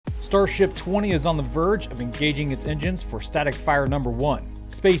Starship 20 is on the verge of engaging its engines for static fire number 1.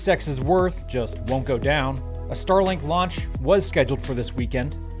 SpaceX's worth just won't go down. A Starlink launch was scheduled for this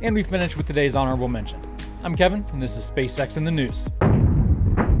weekend, and we finish with today's honorable mention. I'm Kevin, and this is SpaceX in the News.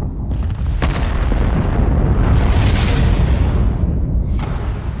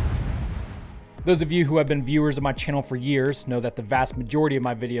 Those of you who have been viewers of my channel for years know that the vast majority of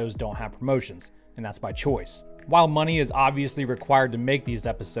my videos don't have promotions, and that's by choice. While money is obviously required to make these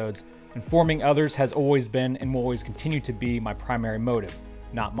episodes, informing others has always been and will always continue to be my primary motive,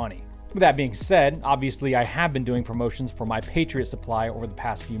 not money. With that being said, obviously I have been doing promotions for my Patriot Supply over the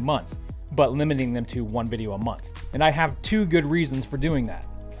past few months, but limiting them to one video a month. And I have two good reasons for doing that.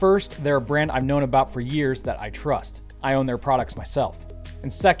 First, they're a brand I've known about for years that I trust. I own their products myself.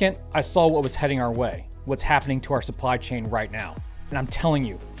 And second, I saw what was heading our way, what's happening to our supply chain right now. And I'm telling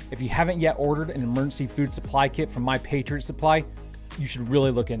you, if you haven't yet ordered an emergency food supply kit from my Patriot Supply, you should really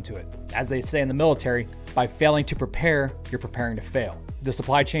look into it. As they say in the military, by failing to prepare, you're preparing to fail. The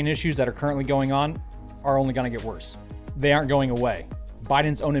supply chain issues that are currently going on are only going to get worse. They aren't going away.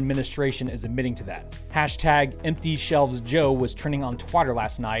 Biden's own administration is admitting to that. Hashtag Empty Shelves Joe was trending on Twitter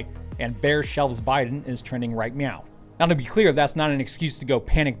last night, and Bare Shelves Biden is trending right meow. Now, to be clear, that's not an excuse to go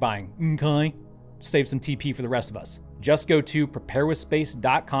panic buying, okay? Save some TP for the rest of us. Just go to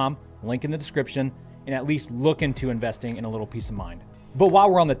preparewithspace.com, link in the description, and at least look into investing in a little peace of mind. But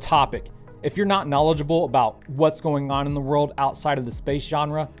while we're on the topic, if you're not knowledgeable about what's going on in the world outside of the space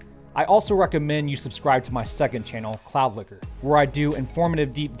genre, I also recommend you subscribe to my second channel, Cloudlicker, where I do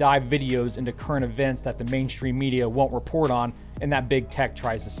informative deep dive videos into current events that the mainstream media won't report on and that big tech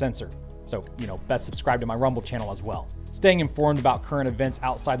tries to censor. So, best subscribe to my Rumble channel as well. Staying informed about current events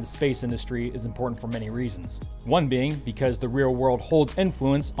outside the space industry is important for many reasons. One being because the real world holds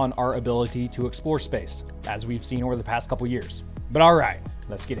influence on our ability to explore space, as we've seen over the past couple years. But all right,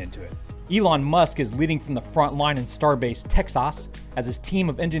 let's get into it. Elon Musk is leading from the front line in Starbase, Texas, as his team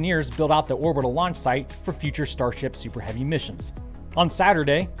of engineers build out the orbital launch site for future Starship Super Heavy missions. On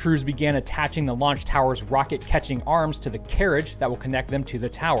Saturday, crews began attaching the launch tower's rocket-catching arms to the carriage that will connect them to the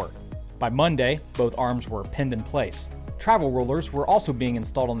tower. By Monday, both arms were pinned in place. Travel rollers were also being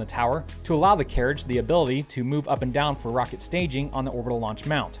installed on the tower to allow the carriage the ability to move up and down for rocket staging on the orbital launch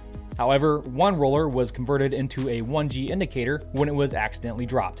mount. However, one roller was converted into a 1G indicator when it was accidentally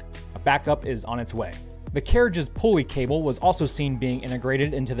dropped. A backup is on its way. The carriage's pulley cable was also seen being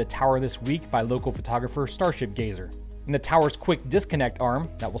integrated into the tower this week by local photographer Starship Gazer. And the tower's quick disconnect arm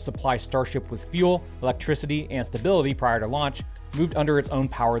that will supply Starship with fuel, electricity, and stability prior to launch moved under its own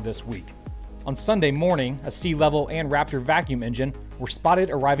power this week. On Sunday morning, a Sea Level and Raptor vacuum engine were spotted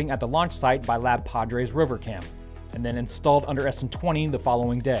arriving at the launch site by Lab Padre's RiverCam, and then installed under SN20 the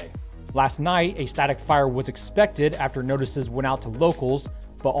following day. Last night, a static fire was expected after notices went out to locals,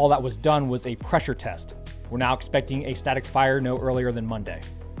 but all that was done was a pressure test. We're now expecting a static fire no earlier than Monday.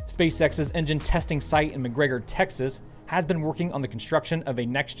 SpaceX's engine testing site in McGregor, Texas, has been working on the construction of a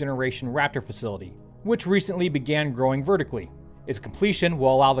next-generation Raptor facility, which recently began growing vertically. Its completion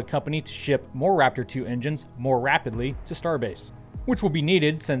will allow the company to ship more Raptor 2 engines more rapidly to Starbase, which will be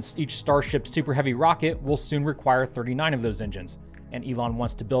needed since each Starship Super Heavy rocket will soon require 39 of those engines, and Elon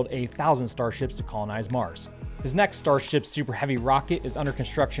wants to build 1,000 Starships to colonize Mars. His next Starship Super Heavy rocket is under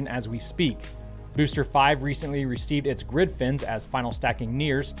construction as we speak. Booster 5 recently received its grid fins as final stacking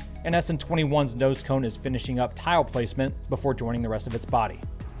nears, and SN21's nose cone is finishing up tile placement before joining the rest of its body.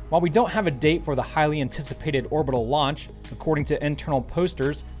 While we don't have a date for the highly anticipated orbital launch, according to internal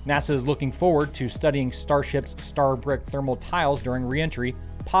posters, NASA is looking forward to studying Starship's star brick thermal tiles during re-entry,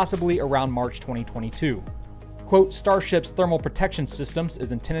 possibly around March 2022. Quote, Starship's thermal protection systems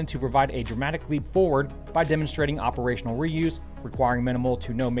is intended to provide a dramatic leap forward by demonstrating operational reuse, requiring minimal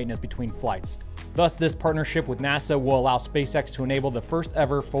to no maintenance between flights. Thus, this partnership with NASA will allow SpaceX to enable the first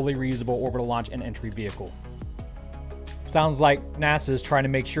ever fully reusable orbital launch and entry vehicle. Sounds like NASA is trying to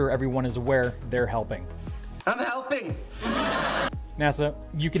make sure everyone is aware they're helping. I'm helping! NASA,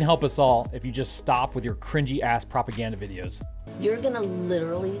 you can help us all if you just stop with your cringy ass propaganda videos. You're gonna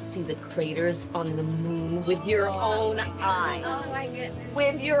literally see the craters on the moon with your own eyes. Oh my goodness.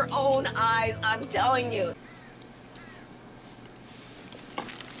 With your own eyes, I'm telling you.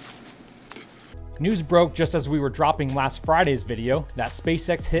 News broke just as we were dropping last Friday's video that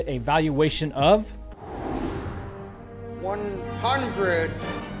SpaceX hit a valuation of $100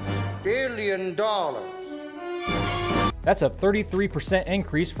 billion. That's a 33%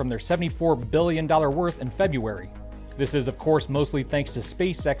 increase from their $74 billion worth in February. This is, of course, mostly thanks to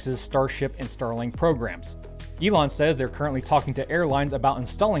SpaceX's Starship and Starlink programs. Elon says they're currently talking to airlines about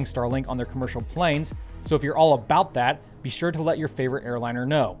installing Starlink on their commercial planes, so if you're all about that, be sure to let your favorite airliner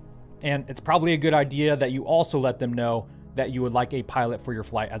know. And it's probably a good idea that you also let them know that you would like a pilot for your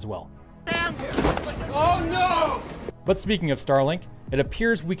flight as well. Oh no! But speaking of Starlink, it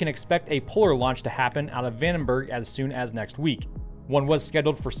appears we can expect a polar launch to happen out of Vandenberg as soon as next week. One was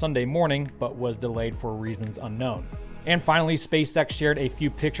scheduled for Sunday morning, but was delayed for reasons unknown. And finally, SpaceX shared a few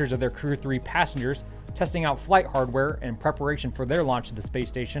pictures of their Crew 3 passengers testing out flight hardware in preparation for their launch to the space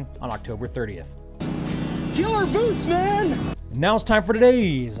station on October 30th. Killer boots, man! And now it's time for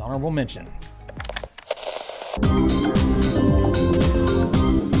today's honorable mention.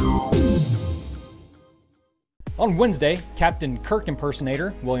 On Wednesday, Captain Kirk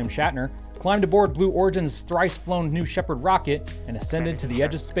impersonator William Shatner climbed aboard Blue Origin's thrice-flown New Shepard rocket and ascended to the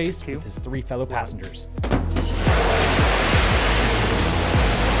edge of space with his 3 fellow passengers.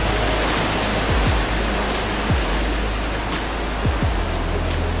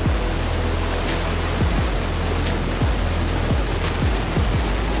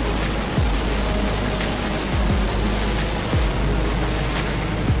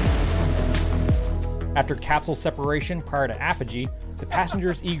 After capsule separation prior to apogee, the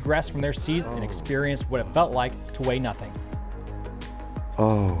passengers egressed from their seats and experienced what it felt like to weigh nothing.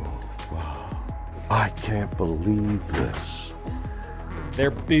 Oh, wow. I can't believe this. Their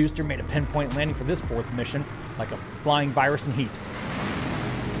booster made a pinpoint landing for this 4th mission, like a flying virus in heat.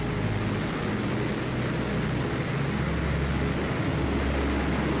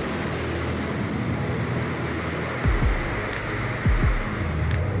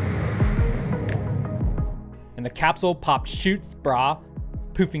 And the capsule popped chutes, brah,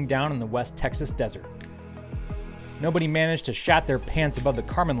 poofing down in the West Texas desert. Nobody managed to shat their pants above the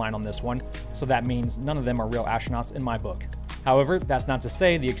Kármán line on this one, so that means none of them are real astronauts in my book. However, that's not to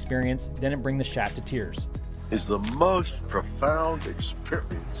say the experience didn't bring the shat to tears. Is the most profound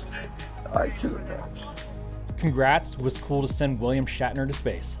experience I can imagine. Congrats, it was cool to send William Shatner to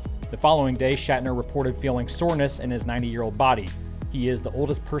space. The following day, Shatner reported feeling soreness in his 90-year-old body. He is the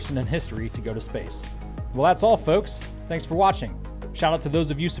oldest person in history to go to space. Well, that's all, folks. Thanks for watching. Shout out to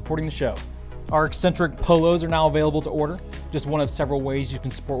those of you supporting the show. Our eccentric polos are now available to order. Just one of several ways you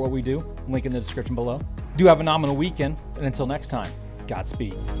can support what we do. Link in the description below. Do have a phenomenal weekend, and until next time,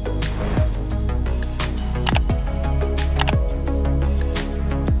 Godspeed.